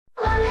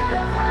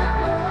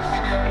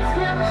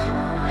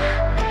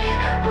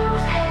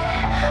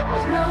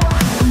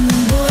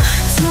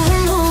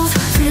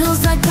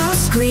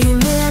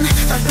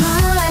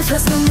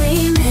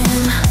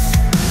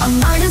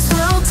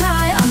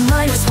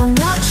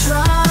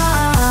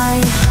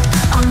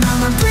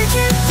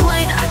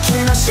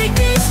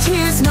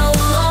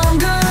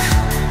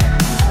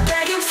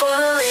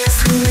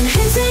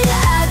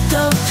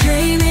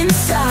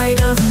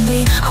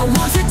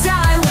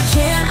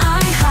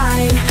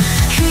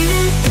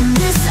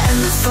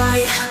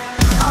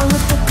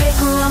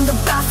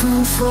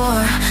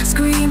floor,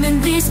 screaming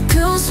these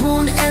pills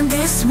won't end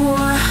this war.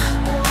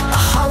 A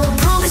hollow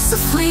promise, a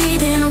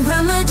fleeting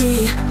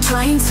remedy,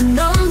 trying to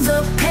numb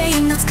the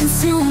pain that's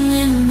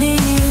consuming me.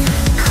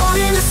 Caught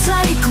in a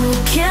cycle,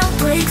 can't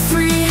break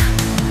free.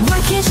 Why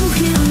can't you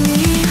hear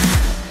me?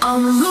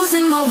 I'm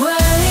losing my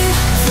way,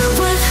 filled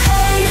with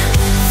hate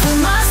for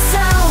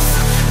myself.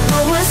 No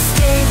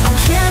escape, I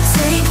can't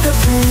take the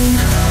pain.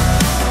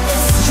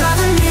 It's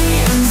driving me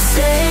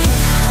insane.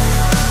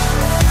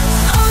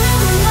 I'm at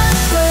my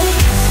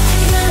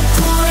breaking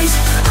point.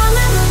 I'm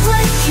at my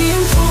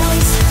breaking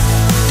point.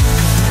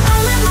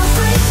 I'm at my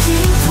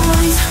breaking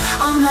point.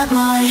 I'm at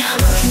my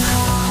breaking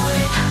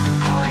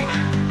point.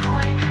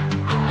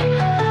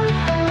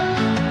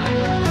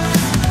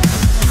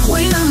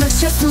 Weight on my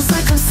chest feels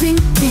like I'm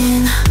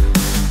sinking.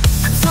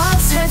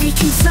 Thoughts heavy,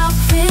 can't stop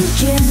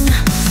thinking.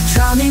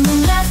 Drowning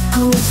in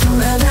echoes,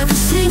 forever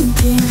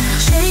sinking.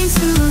 Chained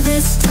to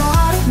this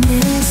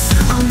darkness,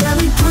 I'm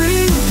barely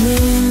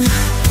breathing.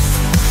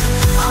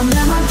 I'm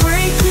at my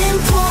breaking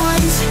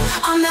point.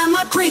 I'm at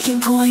my breaking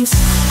point.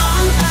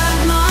 I'm at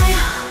my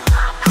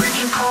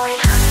breaking point.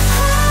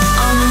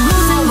 I'm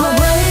losing my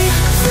way,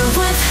 filled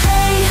with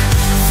hate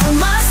for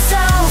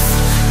myself.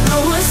 No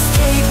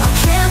escape, I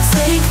can't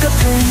take the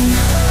pain.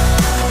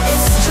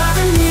 It's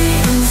driving me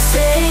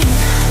insane.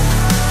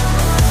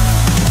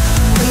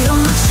 Weight on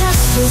my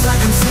chest feels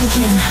like I'm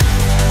sinking.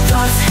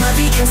 Thoughts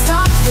heavy, can't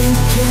stop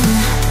thinking.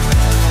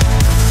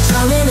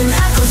 Drowning in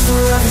echoes,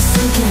 forever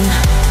sinking.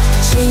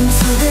 Chained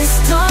to this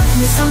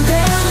darkness, I'm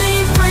barely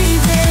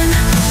breathing.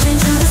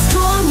 Into the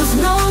storm with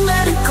no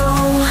let it go.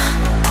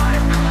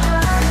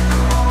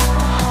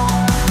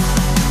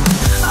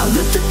 I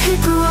ripped the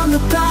paper on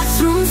the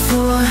bathroom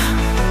floor.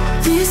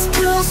 These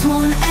pills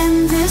won't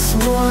end this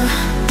war.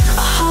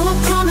 A hollow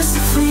promise, a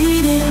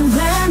fleeting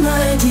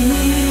remedy,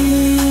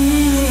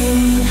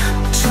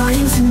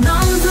 trying to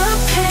numb the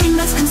pain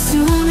that's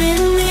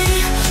consuming me.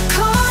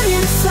 Caught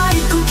in a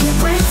cycle, can't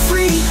break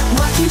free.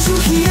 Why can't you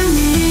hear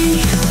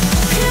me?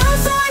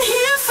 Pills aren't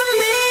here for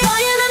me.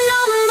 Trying to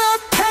numb the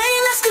pain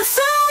that's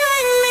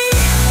consuming me.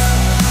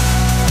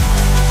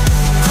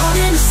 Caught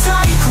in a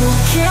cycle,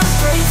 can't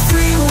break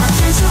free. Why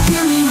can't you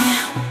hear me?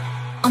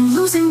 I'm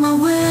losing my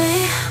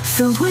way,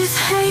 filled with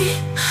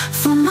hate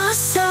for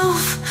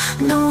myself.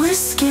 No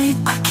escape,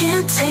 I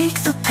can't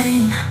take the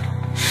pain.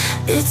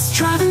 It's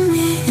driving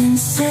me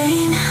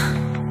insane.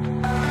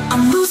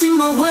 I'm losing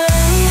my way,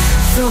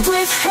 filled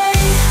with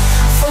hate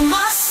for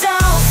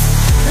myself.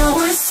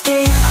 No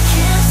escape, I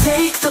can't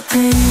take the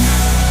pain.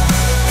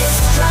 It's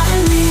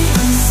driving me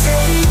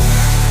insane.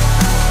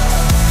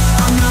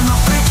 I'm at my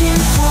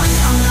breaking point.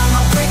 I'm at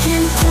my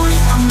breaking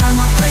point. I'm at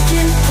my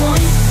breaking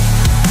point.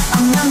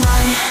 I'm at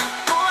my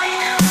point.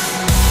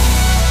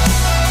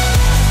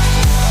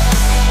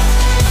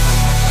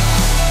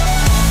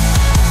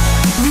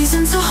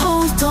 Reason to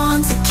hold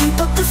on, to keep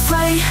up the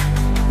fight.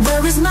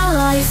 Where is my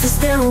life? Is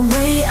there a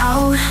way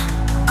out?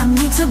 I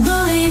need to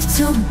believe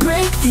to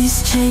break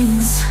these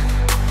chains.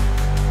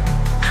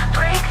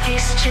 Break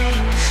these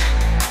chains.